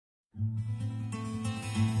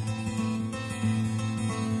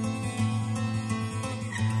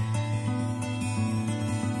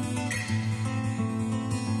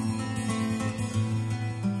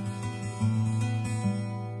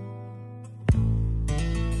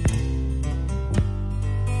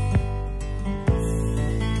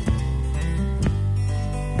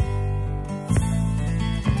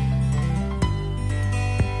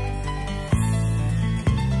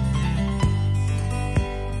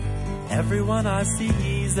Everyone I see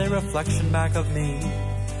is a reflection back of me,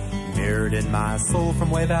 mirrored in my soul from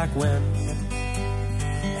way back when.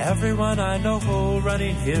 Everyone I know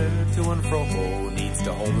running here to and fro needs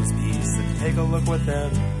to hold his peace and take a look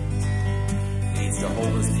within. Needs to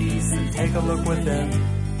hold his peace and take a look within.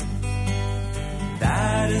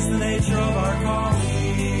 That is the nature of our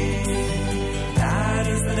calling. That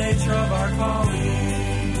is the nature of our calling.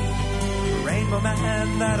 Rainbow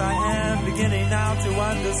man that I am, beginning now to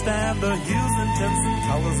understand the hues and tints and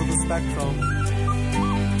colors of the spectrum.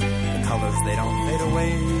 The colors, they don't fade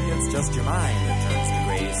away, it's just your mind that turns to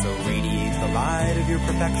gray. So radiate the light of your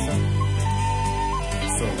perfection.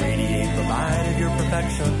 So radiate the light of your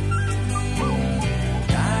perfection.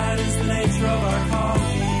 That is the nature of our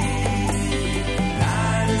calling.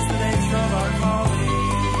 That is the nature of our calling.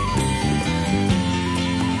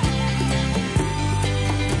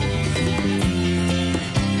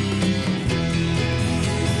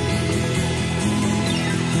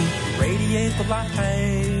 Radiate the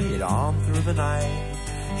light on through the night.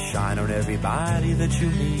 Shine on everybody that you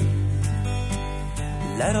meet.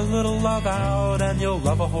 Let a little love out and you'll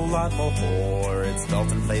love a whole lot more. It's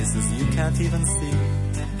felt in places you can't even see.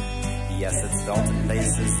 Yes, it's felt in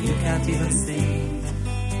places you can't even see.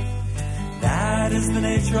 That is the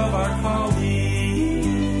nature of our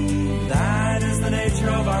calling. That is the nature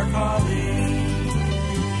of our calling.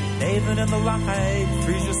 Bathing in the light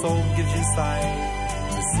frees your soul, gives you sight.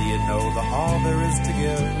 See and know the all there is to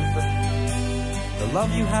give. The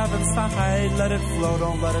love you have inside, let it flow,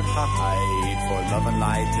 don't let it hide. For love and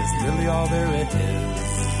light is really all there is.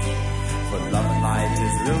 For love and light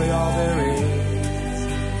is really all there is.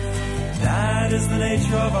 That is the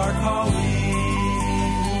nature of our calling.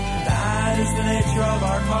 That is the nature of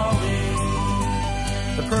our calling.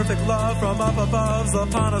 The perfect love from up above's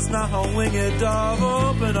upon us now, winged dove.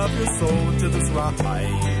 Open up your soul to this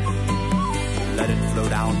light. Let it flow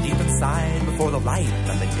down deep inside before the light,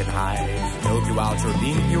 nothing can hide. Know throughout your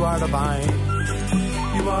being you are divine.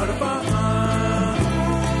 You are divine.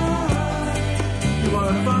 You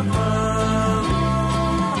are divine.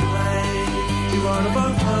 You are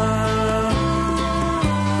divine.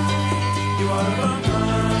 You are divine.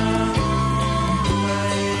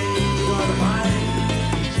 You are divine.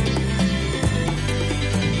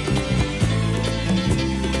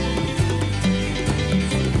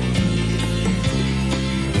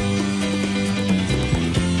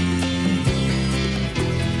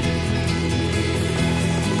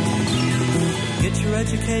 Your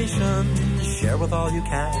education, share with all you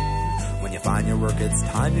can. When you find your work, it's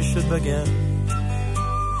time you should begin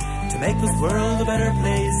to make this world a better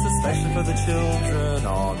place, especially for the children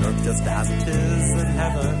on earth, just as it is in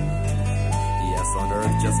heaven. Yes, on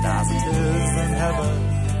earth, just as it is in heaven.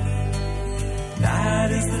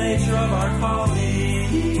 That is the nature of our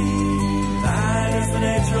calling. That is the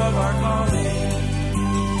nature of our calling.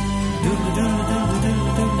 Doodle doodle doodle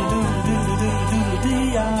doodle doodle doodle doodle doodle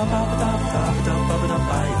dee, ah, ba ba da ba da.